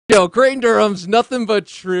Yo, Crane Durham's nothing but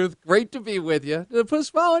truth. Great to be with you. Did it put a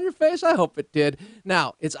smile on your face? I hope it did.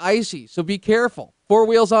 Now, it's icy, so be careful. Four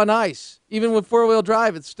wheels on ice. Even with four-wheel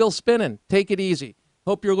drive, it's still spinning. Take it easy.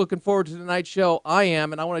 Hope you're looking forward to tonight's show. I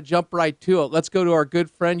am, and I want to jump right to it. Let's go to our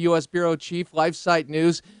good friend, U.S. Bureau Chief, LifeSite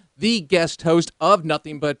News, the guest host of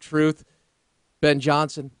Nothing But Truth, Ben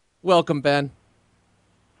Johnson. Welcome, Ben.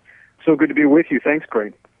 So good to be with you. Thanks,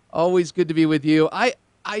 Craig. Always good to be with you.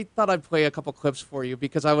 I thought I'd play a couple clips for you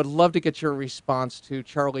because I would love to get your response to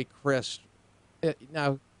Charlie Crist.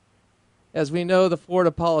 Now, as we know, the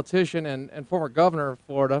Florida politician and former governor of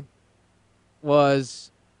Florida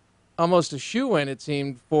was almost a shoo-in, it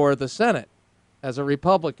seemed, for the Senate as a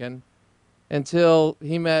Republican until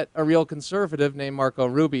he met a real conservative named Marco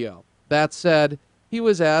Rubio. That said, he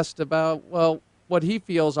was asked about, well, what he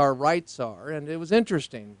feels our rights are, and it was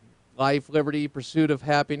interesting. Life, liberty, pursuit of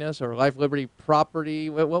happiness, or life, liberty, property.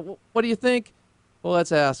 What do you think? Well,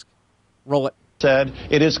 let's ask. Roll it. Said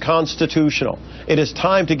it is constitutional. It is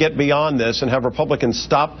time to get beyond this and have Republicans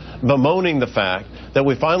stop bemoaning the fact that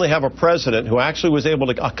we finally have a president who actually was able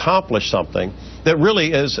to accomplish something that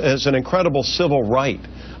really is an incredible civil right.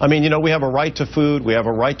 I mean, you know, we have a right to food, we have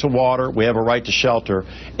a right to water, we have a right to shelter,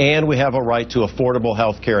 and we have a right to affordable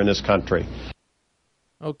health care in this country.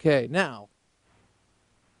 Okay, now,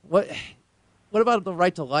 what about the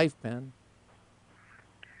right to life, Ben?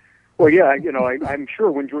 Well, yeah, you know, I'm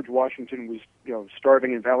sure when George Washington was,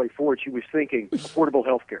 starving in Valley Forge, he was thinking affordable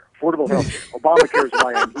health care. Obamacare is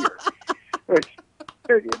why I'm here.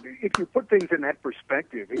 If you put things in that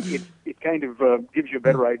perspective, it kind of gives you a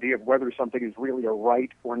better idea of whether something is really a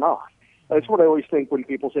right or not. That's what I always think when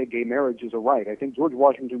people say gay marriage is a right. I think George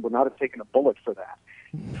Washington would not have taken a bullet for that.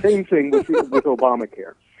 Same thing with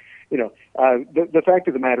Obamacare. The fact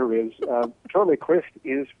of the matter is, Charlie Crist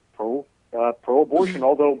is pro-abortion,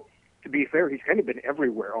 although, to be fair, he's kind of been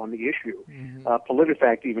everywhere on the issue. Mm-hmm.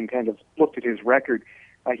 PolitiFact even kind of looked at his record.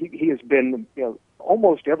 He has been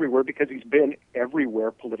almost everywhere because he's been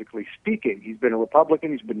everywhere politically speaking. He's been a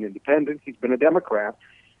Republican, he's been an independent, he's been a Democrat,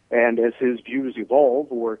 and as his views evolve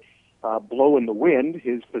or blow in the wind,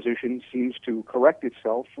 his position seems to correct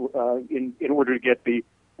itself in order to get the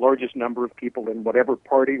largest number of people in whatever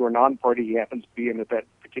party or non-party he happens to be in at that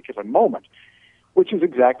particular moment, which is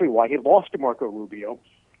exactly why he lost to Marco Rubio.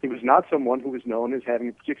 He was not someone who was known as having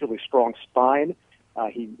a particularly strong spine.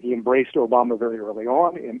 He embraced Obama very early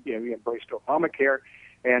on, and he embraced Obamacare.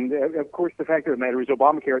 And, of course, the fact of the matter is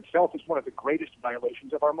Obamacare itself is one of the greatest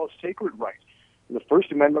violations of our most sacred right. The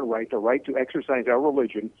First Amendment right, the right to exercise our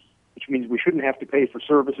religion, which means we shouldn't have to pay for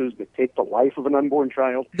services that take the life of an unborn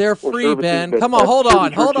child. They're free, Ben. Come on, hold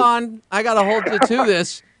on. I got to hold you to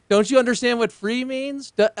this. Don't you understand what free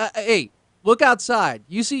means? Hey, look outside.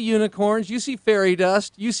 You see unicorns. You see fairy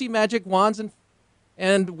dust. You see magic wands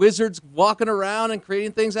and wizards walking around and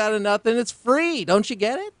creating things out of nothing. It's free. Don't you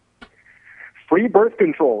get it? Free birth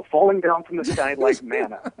control falling down from the sky like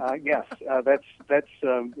manna. Yes, that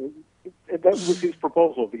was his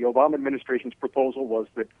proposal. The Obama administration's proposal was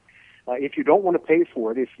that if you don't want to pay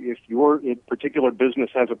for it, if your particular business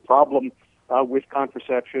has a problem with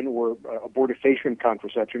contraception or abortifacient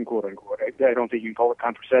contraception, quote unquote, I don't think you can call it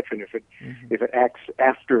contraception if it acts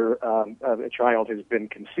after a child has been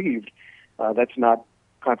conceived. That's not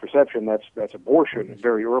contraception. That's abortion. A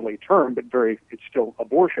very early term, but it's still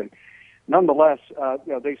abortion. Nonetheless,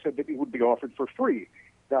 they said that it would be offered for free.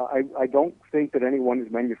 Now, I don't think that anyone is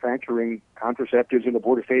manufacturing contraceptives and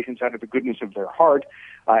abortifacients out of the goodness of their heart.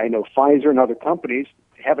 I know Pfizer and other companies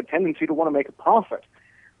have a tendency to want to make a profit,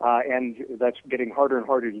 and that's getting harder and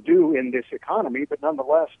harder to do in this economy. But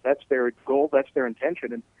nonetheless, that's their goal, that's their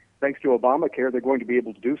intention, and thanks to Obamacare, they're going to be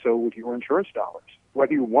able to do so with your insurance dollars,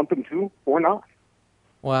 whether you want them to or not.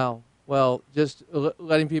 Wow. Well, just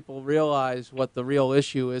letting people realize what the real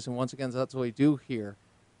issue is, and once again, that's what we do here,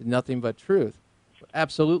 Nothing But Truth.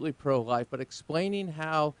 Absolutely pro-life, but explaining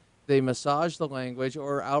how they massage the language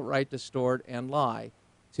or outright distort and lie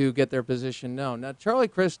to get their position known. Now, Charlie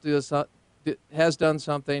Crist has done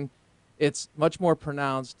something. It's much more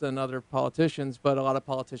pronounced than other politicians, but a lot of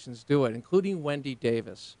politicians do it, including Wendy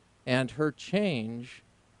Davis and her change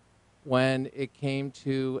when it came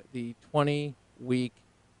to the 20-week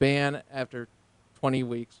ban after 20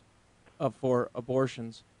 weeks for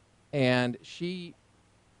abortions. And she,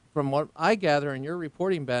 from what I gather in your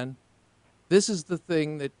reporting, Ben, this is the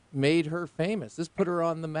thing that made her famous. This put her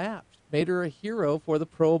on the map, made her a hero for the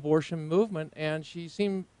pro-abortion movement. And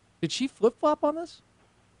did she flip-flop on this?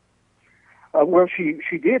 Well,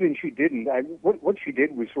 she did and she didn't. What she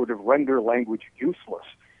did was sort of render language useless.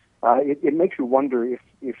 It makes you wonder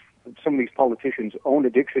if some of these politicians own a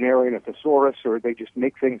dictionary and a thesaurus, or they just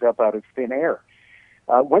make things up out of thin air.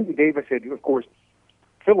 Wendy Davis had, of course,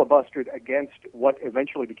 filibustered against what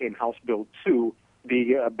eventually became House Bill 2,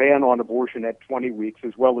 the ban on abortion at 20 weeks,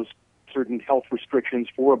 as well as certain health restrictions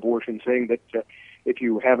for abortion, saying that if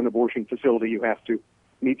you have an abortion facility, you have to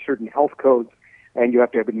meet certain health codes, and you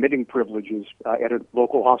have to have admitting privileges at a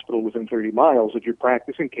local hospital within 30 miles of your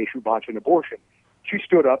practice in case you botch an abortion. She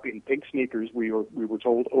stood up in pink sneakers, we were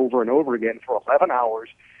told over and over again, for 11 hours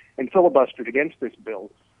and filibustered against this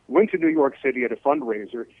bill, went to New York City at a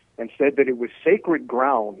fundraiser and said that it was sacred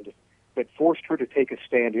ground that forced her to take a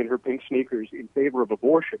stand in her pink sneakers in favor of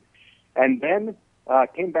abortion, and then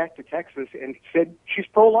came back to Texas and said she's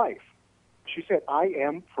pro-life. She said, I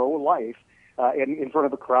am pro-life, in front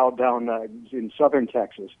of a crowd down in southern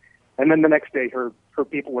Texas. And then the next day, her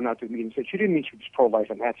people went out to the meeting and said she didn't mean she was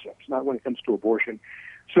pro-life in that sense, not when it comes to abortion.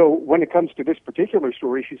 So when it comes to this particular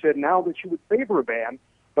story, she said now that she would favor a ban,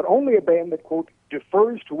 but only a ban that, quote,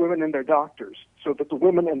 defers to women and their doctors, so that the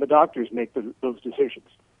women and the doctors make those decisions.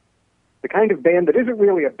 The kind of ban that isn't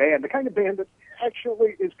really a ban, the kind of ban that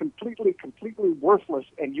actually is completely worthless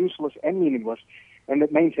and useless and meaningless, and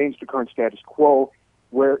that maintains the current status quo,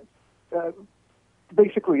 where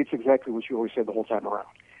basically it's exactly what you always said the whole time around.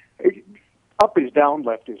 Up is down,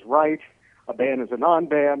 left is right, a ban is a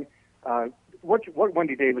non-ban. What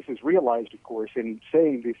Wendy Davis has realized, of course, in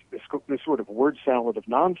saying this sort of word salad of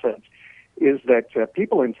nonsense, is that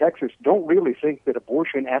people in Texas don't really think that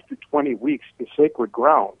abortion after 20 weeks is sacred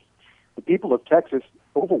ground. The people of Texas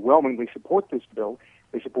overwhelmingly support this bill.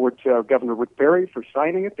 They support Governor Rick Perry for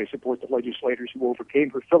signing it. They support the legislators who overcame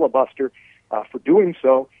her filibuster for doing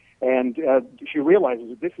so. And she realizes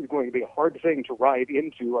that this is going to be a hard thing to ride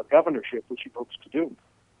into a governorship, which she hopes to do.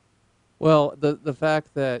 Well, the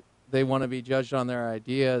fact that they want to be judged on their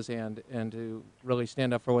ideas and to really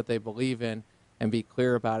stand up for what they believe in and be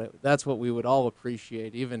clear about it, that's what we would all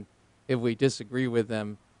appreciate, even if we disagree with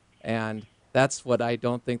them. And that's what I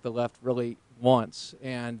don't think the left really wants.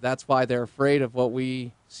 And that's why they're afraid of what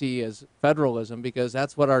we see as federalism, because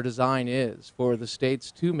that's what our design is, for the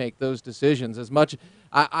states to make those decisions. As much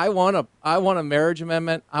I want a marriage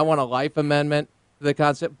amendment, I want a life amendment, the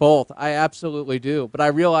concept, both. I absolutely do. But I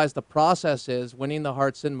realize the process is winning the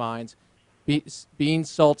hearts and minds, being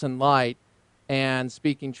salt and light, and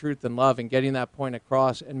speaking truth and love, and getting that point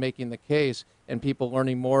across and making the case, and people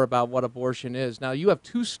learning more about what abortion is. Now, you have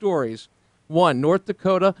two stories. One, North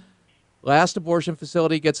Dakota, last abortion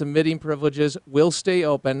facility gets admitting privileges, will stay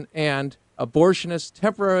open, and abortionist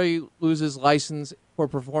temporarily loses license for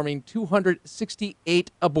performing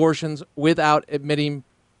 268 abortions without admitting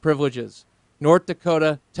privileges. North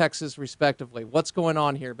Dakota, Texas, respectively. What's going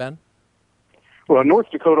on here, Ben? Well,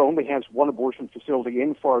 North Dakota only has one abortion facility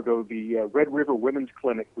in Fargo, the Red River Women's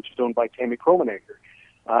Clinic, which is owned by Tammy Cromanacre.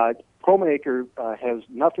 Cromanacre has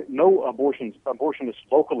no abortionists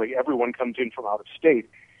locally. Everyone comes in from out of state.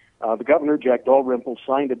 The governor, Jack Dalrymple,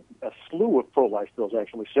 signed a slew of pro-life bills,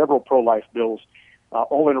 actually several pro-life bills,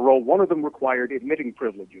 all in a row. One of them required admitting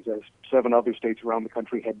privileges, as 7 other states around the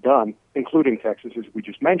country had done, including Texas, as we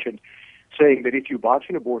just mentioned, saying that if you botch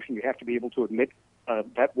an abortion, you have to be able to admit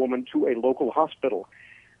that woman to a local hospital.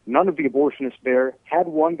 None of the abortionists there had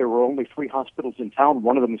one. There were only 3 hospitals in town.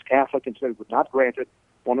 One of them is Catholic and said it would not grant it.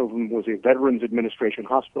 One of them was a Veterans Administration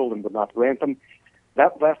hospital and would not grant them.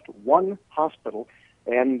 That left one hospital,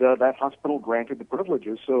 and that hospital granted the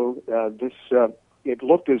privileges. So it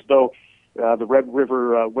looked as though the Red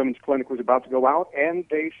River Women's Clinic was about to go out, and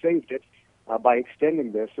they saved it by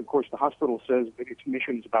extending this. Of course, the hospital says that its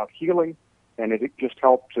mission is about healing, and it just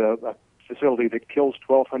helped a facility that kills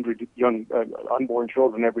 1,200 young unborn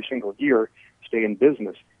children every single year stay in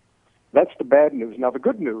business. That's the bad news. Now, the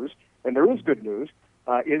good news, and there is good news,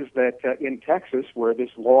 is that in Texas, where this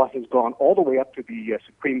law has gone all the way up to the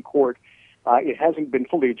Supreme Court, it hasn't been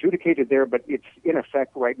fully adjudicated there, but it's in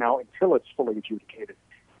effect right now until it's fully adjudicated,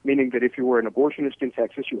 meaning that if you were an abortionist in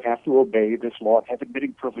Texas, you have to obey this law and have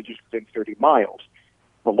admitting privileges within 30 miles.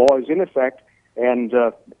 The law is in effect, and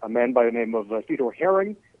a man by the name of Theodore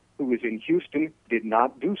Herring, who was in Houston, did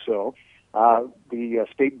not do so. The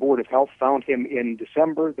State Board of Health found him in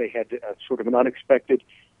December. They had sort of an unexpected,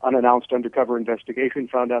 unannounced undercover investigation,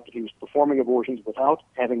 found out that he was performing abortions without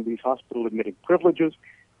having these hospital admitting privileges,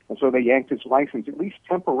 and so they yanked his license, at least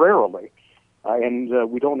temporarily. And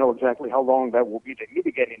we don't know exactly how long that will be. They meet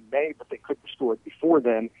again in May, but they could restore it before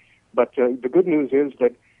then. But the good news is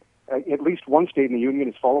that at least one state in the union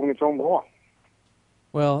is following its own law.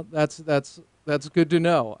 Well, that's good to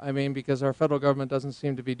know. I mean, because our federal government doesn't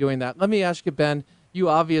seem to be doing that. Let me ask you, Ben, you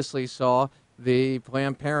obviously saw the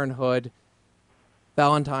Planned Parenthood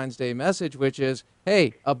Valentine's Day message, which is,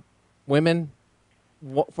 hey, women,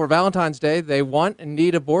 for Valentine's Day, they want and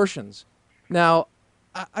need abortions. Now,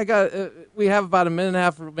 I got. We have about a minute and a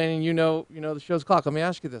half remaining. You know the show's clock. Let me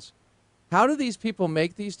ask you this: how do these people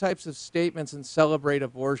make these types of statements and celebrate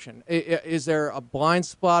abortion? Is there a blind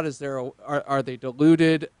spot? Are they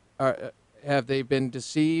deluded? Have they been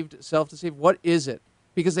deceived, self-deceived? What is it?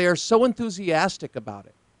 Because they are so enthusiastic about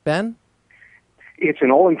it. Ben? It's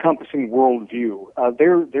an all-encompassing worldview.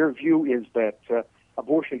 Their view is that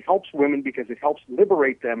abortion helps women because it helps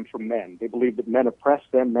liberate them from men. They believe that men oppress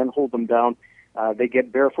them, men hold them down, they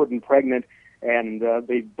get barefoot and pregnant, and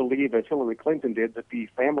they believe, as Hillary Clinton did, that the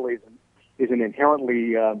family is an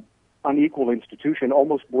inherently unequal institution,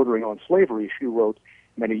 almost bordering on slavery, she wrote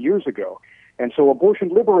many years ago. And so abortion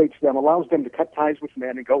liberates them, allows them to cut ties with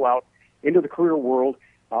men and go out into the career world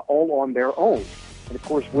all on their own. And of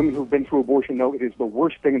course, women who've been through abortion know it is the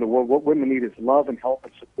worst thing in the world. What women need is love and help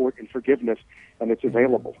and support and forgiveness, and it's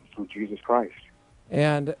available through Jesus Christ.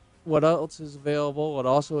 And what else is available? What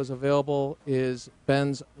also is available is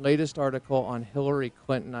Ben's latest article on Hillary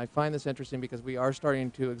Clinton. I find this interesting because we are starting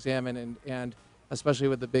to examine, and especially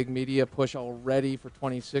with the big media push already for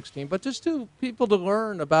 2016, but just to people to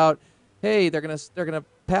learn about, hey, they're gonna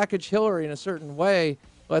package Hillary in a certain way.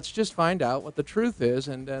 Let's just find out what the truth is,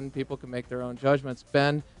 and then people can make their own judgments.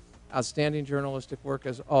 Ben, outstanding journalistic work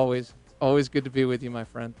as always. Always good to be with you, my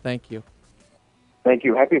friend. Thank you. Thank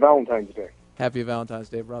you. Happy Valentine's Day. Happy Valentine's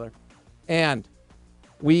Day, brother. And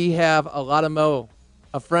we have a lot of Mo,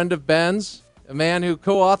 a friend of Ben's, a man who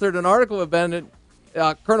co-authored an article with Ben,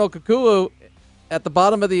 Colonel Kukulu, at the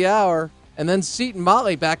bottom of the hour, and then Seton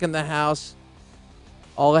Motley back in the house.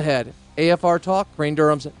 All ahead. AFR Talk, Crane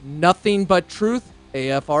Durham's Nothing But Truth,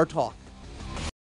 AFR Talk.